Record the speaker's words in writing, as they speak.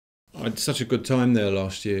I had such a good time there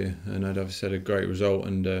last year, and I'd obviously had a great result.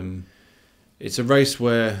 And it's a race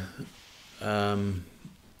where I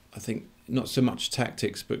think not so much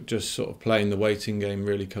tactics, but just sort of playing the waiting game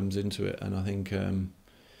really comes into it. And I think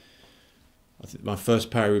my first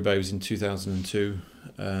Paris-Roubaix was in 2002,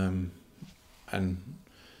 and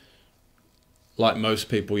like most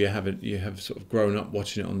people, you have sort of grown up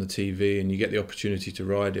watching it on the TV, and you get the opportunity to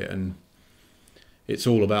ride it, and it's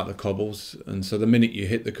all about the cobbles. And so the minute you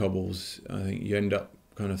hit the cobbles, I think you end up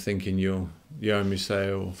kind of thinking you're Johan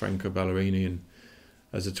Museeuw or Franco Ballerini, and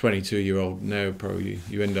as a 22-year-old now pro,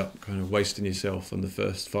 you end up kind of wasting yourself on the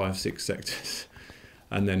first 5-6 sectors,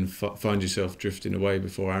 and then find yourself drifting away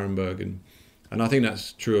before Arenberg. And I think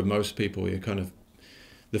that's true of most people. You kind of,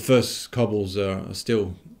 the first cobbles are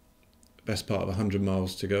still the best part of 100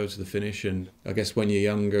 miles to go to the finish. And I guess when you're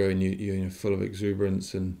younger and you're full of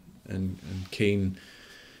exuberance and keen,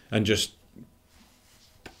 and just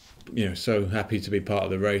so happy to be part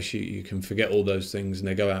of the race, you can forget all those things and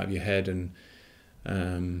they go out of your head. And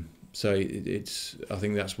so I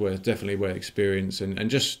think that's definitely where experience and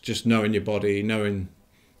just knowing your body, knowing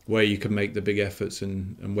where you can make the big efforts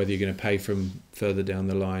and whether you're going to pay from further down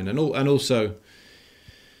the line, and also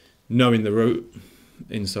knowing the route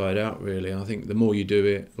inside out, really. I think the more you do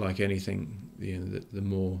it, like anything, the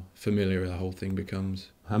more familiar the whole thing becomes.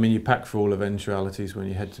 I mean, you pack for all eventualities when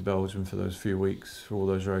you head to Belgium for those few weeks, for all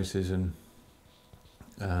those races, and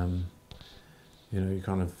you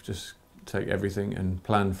kind of just take everything and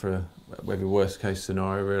plan for every worst case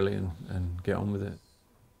scenario, really, and get on with it.